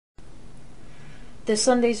This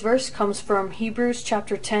Sunday's verse comes from Hebrews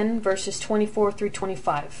chapter 10, verses 24 through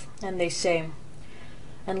 25, and they say,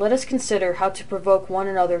 "And let us consider how to provoke one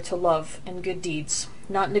another to love and good deeds,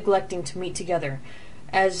 not neglecting to meet together,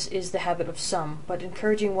 as is the habit of some, but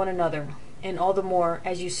encouraging one another, and all the more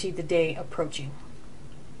as you see the day approaching."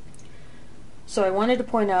 So I wanted to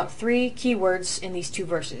point out three key words in these two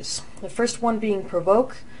verses. The first one being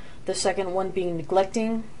provoke, the second one being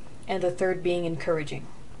neglecting, and the third being encouraging.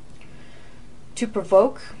 To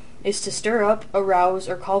provoke is to stir up, arouse,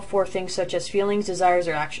 or call forth things such as feelings, desires,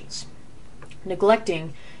 or actions.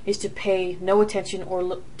 Neglecting is to pay no attention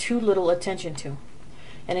or too little attention to.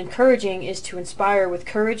 And encouraging is to inspire with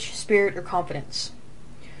courage, spirit, or confidence.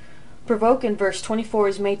 Provoke in verse 24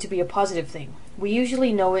 is made to be a positive thing. We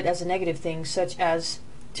usually know it as a negative thing, such as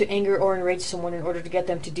to anger or enrage someone in order to get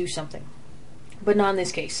them to do something. But not in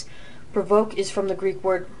this case. Provoke is from the Greek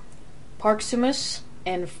word paroxysmus,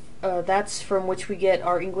 and that's from which we get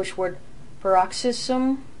our English word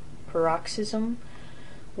paroxysm,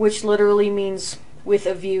 which literally means with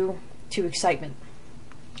a view to excitement.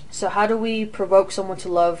 So how do we provoke someone to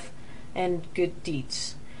love and good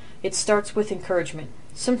deeds? It starts with encouragement.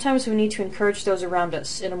 Sometimes we need to encourage those around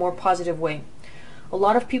us in a more positive way. A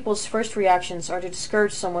lot of people's first reactions are to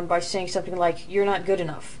discourage someone by saying something like, "You're not good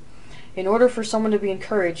enough." In order for someone to be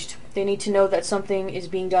encouraged, they need to know that something is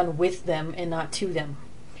being done with them and not to them.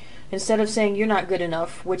 Instead of saying, "You're not good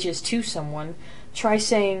enough," which is to someone, try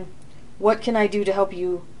saying, "What can I do to help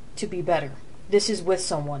you to be better?" This is with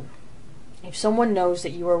someone. If someone knows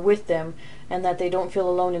that you are with them and that they don't feel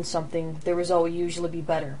alone in something, the result will usually be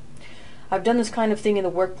better. I've done this kind of thing in the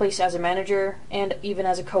workplace as a manager and even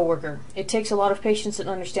as a coworker. It takes a lot of patience and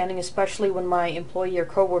understanding, especially when my employee or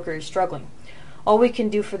coworker is struggling. All we can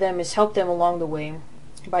do for them is help them along the way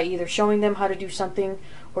by either showing them how to do something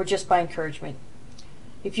or just by encouragement.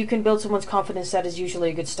 If you can build someone's confidence, that is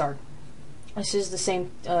usually a good start. This is the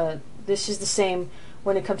same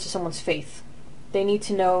when it comes to someone's faith. They need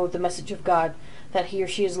to know the message of God, that he or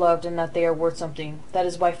she is loved and that they are worth something. That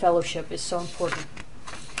is why fellowship is so important.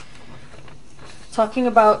 Talking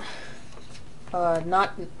about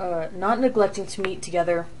not neglecting to meet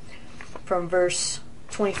together from verse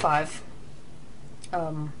 25.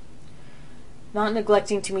 Not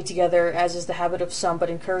neglecting to meet together, as is the habit of some, but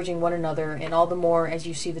encouraging one another, and all the more as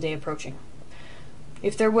you see the day approaching.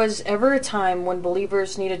 If there was ever a time when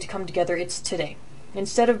believers needed to come together, it's today.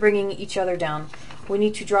 Instead of bringing each other down, we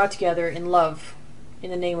need to draw together in love in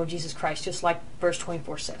the name of Jesus Christ, just like verse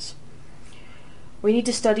 24 says. We need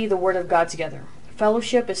to study the Word of God together.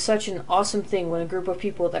 Fellowship is such an awesome thing when a group of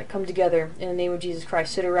people that come together in the name of Jesus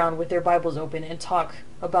Christ sit around with their Bibles open and talk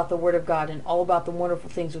about the Word of God and all about the wonderful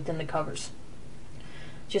things within the covers.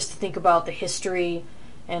 Just to think about the history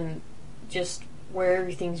and just where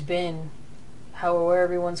everything's been, where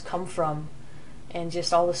everyone's come from, and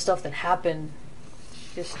just all the stuff that happened.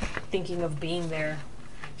 Just thinking of being there,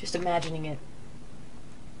 just imagining it.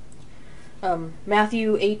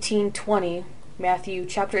 Matthew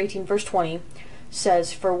chapter 18, verse 20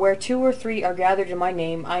 says, "For where 2 or 3 are gathered in my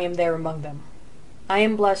name, I am there among them." I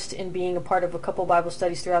am blessed in being a part of a couple Bible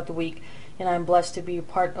studies throughout the week, and I am blessed to be a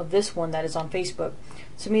part of this one that is on Facebook.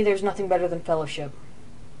 To me, there's nothing better than fellowship.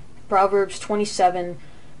 Proverbs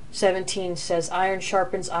 27:17 says, "Iron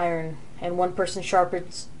sharpens iron, and one person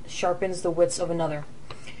sharpens the wits of another."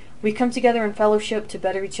 We come together in fellowship to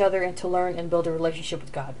better each other and to learn and build a relationship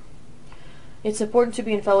with God. It's important to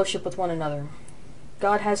be in fellowship with one another.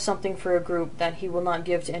 God has something for a group that he will not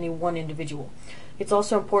give to any one individual. It's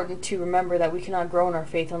also important to remember that we cannot grow in our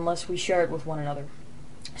faith unless we share it with one another.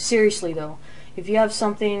 Seriously though, if you have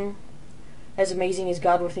something as amazing as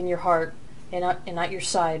God within your heart and at your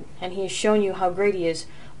side, and he has shown you how great he is,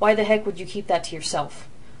 why the heck would you keep that to yourself?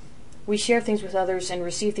 We share things with others and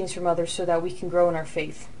receive things from others so that we can grow in our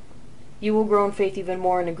faith. You will grow in faith even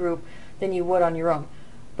more in a group than you would on your own.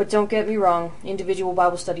 But don't get me wrong, individual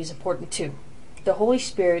Bible study is important too. The Holy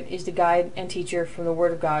Spirit is the guide and teacher from the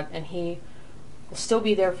Word of God, and he will still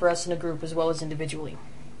be there for us in a group as well as individually.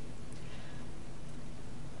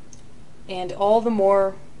 And all the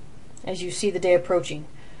more as you see the day approaching.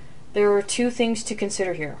 There are two things to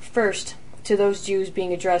consider here. First, to those Jews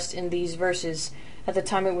being addressed in these verses, at the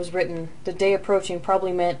time it was written, the day approaching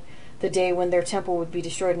probably meant the day when their temple would be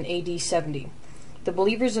destroyed in AD 70. The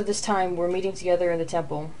believers of this time were meeting together in the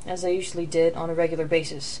temple, as they usually did on a regular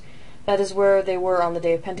basis. That is where they were on the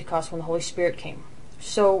day of Pentecost when the Holy Spirit came.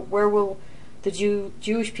 So where will the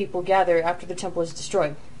Jewish people gather after the temple is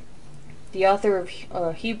destroyed? The author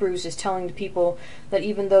of Hebrews is telling the people that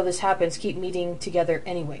even though this happens, keep meeting together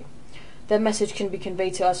anyway. That message can be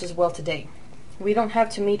conveyed to us as well today. We don't have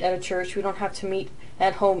to meet at a church. We don't have to meet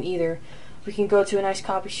at home either. We can go to a nice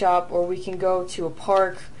coffee shop, or we can go to a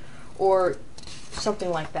park, or something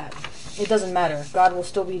like that. It doesn't matter. God will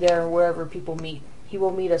still be there wherever people meet. He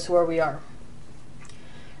will meet us where we are.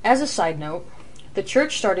 As a side note, the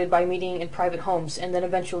church started by meeting in private homes, and then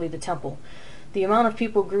eventually the temple. The amount of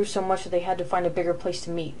people grew so much that they had to find a bigger place to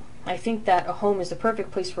meet. I think that a home is the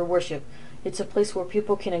perfect place for worship. It's a place where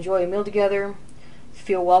people can enjoy a meal together,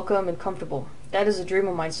 feel welcome and comfortable. That is a dream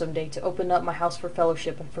of mine someday, to open up my house for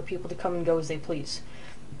fellowship and for people to come and go as they please.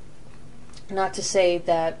 Not to say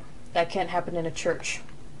that that can't happen in a church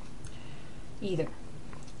either.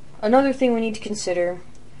 Another thing we need to consider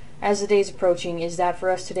as the day is approaching is that for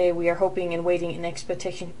us today we are hoping and waiting in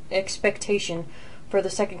expectation for the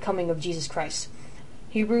second coming of Jesus Christ.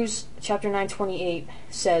 Hebrews chapter 9:28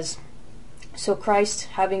 says, "So Christ,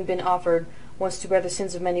 having been offered once to bear the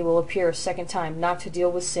sins of many, will appear a second time, not to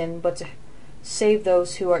deal with sin, but to save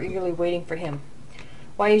those who are eagerly waiting for him."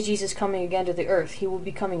 Why is Jesus coming again to the earth? He will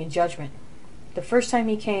be coming in judgment. The first time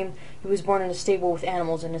he came, he was born in a stable with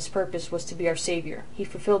animals, and his purpose was to be our Savior. He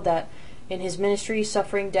fulfilled that in his ministry,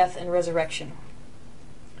 suffering, death, and resurrection.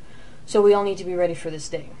 So we all need to be ready for this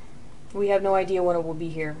day. We have no idea when it will be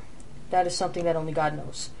here. That is something that only God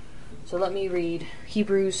knows. So let me read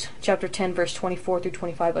Hebrews chapter 10, verse 24 through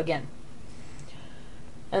 25 again.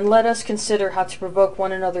 "And let us consider how to provoke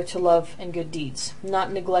one another to love and good deeds,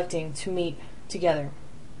 not neglecting to meet together,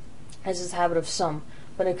 as is the habit of some,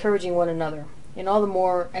 but encouraging one another, and all the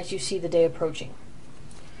more as you see the day approaching."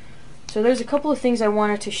 So there's a couple of things I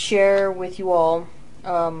wanted to share with you all.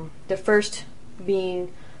 The first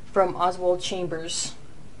being from Oswald Chambers.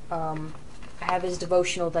 I have his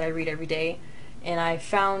devotional that I read every day, and I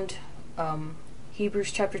found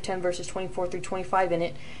Hebrews chapter 10 verses 24 through 25 in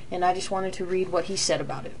it, and I just wanted to read what he said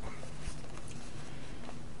about it.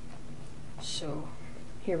 So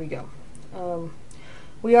here we go.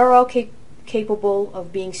 "We are all capable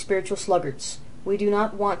of being spiritual sluggards. We do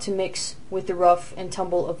not want to mix with the rough and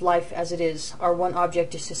tumble of life as it is. Our one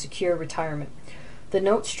object is to secure retirement. The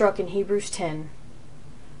note struck in Hebrews 10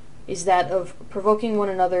 is that of provoking one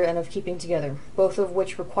another and of keeping together, both of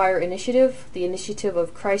which require initiative, the initiative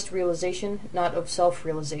of Christ realization, not of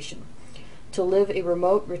self-realization. To live a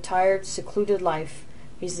remote, retired, secluded life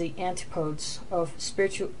is the antipodes of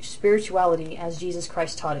spirituality as Jesus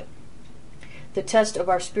Christ taught it. The test of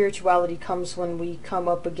our spirituality comes when we come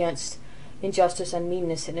up against injustice and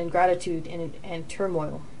meanness and ingratitude and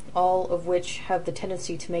turmoil, all of which have the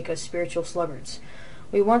tendency to make us spiritual sluggards.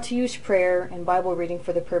 We want to use prayer and Bible reading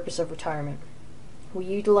for the purpose of retirement. We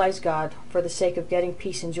utilize God for the sake of getting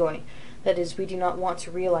peace and joy. That is, we do not want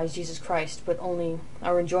to realize Jesus Christ, but only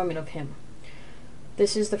our enjoyment of him.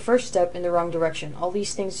 This is the first step in the wrong direction. All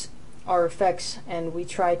these things are effects, and we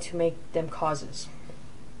try to make them causes.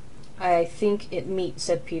 I think it meet,"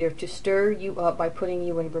 said Peter, "to stir you up by putting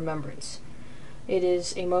you in remembrance. It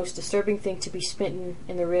is a most disturbing thing to be smitten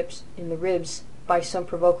in the ribs by some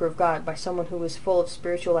provoker of God, by someone who is full of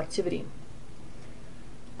spiritual activity.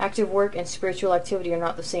 Active work and spiritual activity are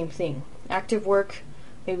not the same thing. Active work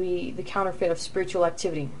may be the counterfeit of spiritual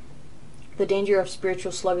activity. The danger of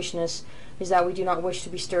spiritual sluggishness is that we do not wish to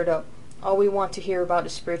be stirred up. All we want to hear about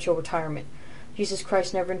is spiritual retirement. Jesus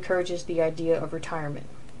Christ never encourages the idea of retirement.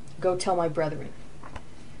 Go tell my brethren."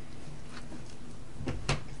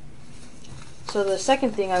 So the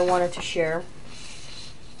second thing I wanted to share,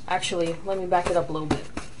 actually, let me back it up a little bit.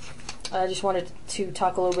 I just wanted to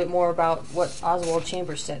talk a little bit more about what Oswald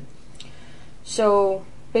Chambers said. So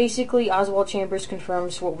basically, Oswald Chambers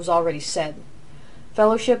confirms what was already said.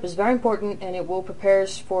 Fellowship is very important, and it will prepare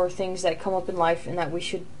us for things that come up in life, and that we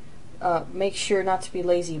should make sure not to be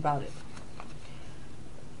lazy about it.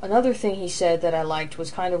 Another thing he said that I liked was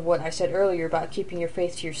kind of what I said earlier about keeping your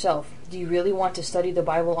faith to yourself. Do you really want to study the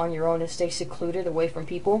Bible on your own and stay secluded away from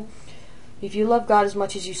people? If you love God as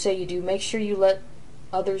much as you say you do, make sure you let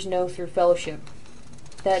others know through fellowship.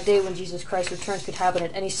 That day when Jesus Christ returns could happen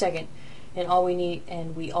at any second, and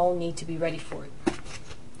we all need to be ready for it.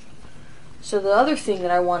 So the other thing that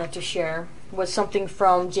I wanted to share was something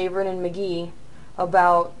from J. Vernon McGee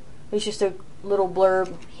about, it's just a little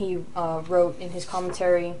blurb he wrote in his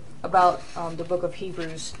commentary about the book of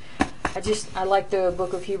Hebrews. I like the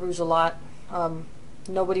book of Hebrews a lot.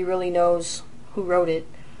 Nobody really knows who wrote it,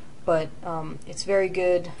 but it's very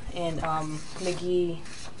good, and McGee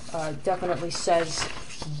definitely says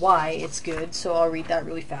why it's good, so I'll read that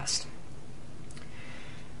really fast.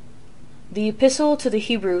 The Epistle to the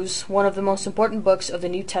Hebrews, one of the most important books of the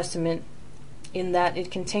New Testament, in that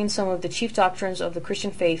it contains some of the chief doctrines of the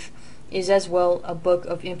Christian faith, is as well a book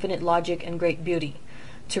of infinite logic and great beauty.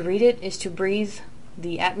 To read it is to breathe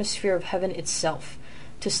the atmosphere of heaven itself.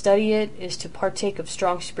 To study it is to partake of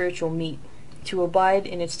strong spiritual meat. To abide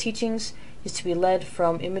in its teachings is to be led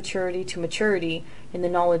from immaturity to maturity in the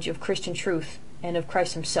knowledge of Christian truth and of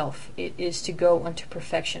Christ himself. It is to go unto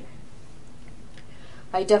perfection.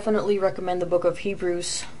 I definitely recommend the book of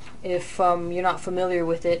Hebrews. If you're not familiar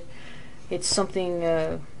with it, it's something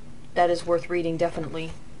that is worth reading,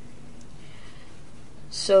 definitely.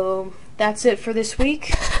 So that's it for this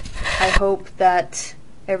week. I hope that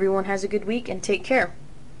everyone has a good week, and take care.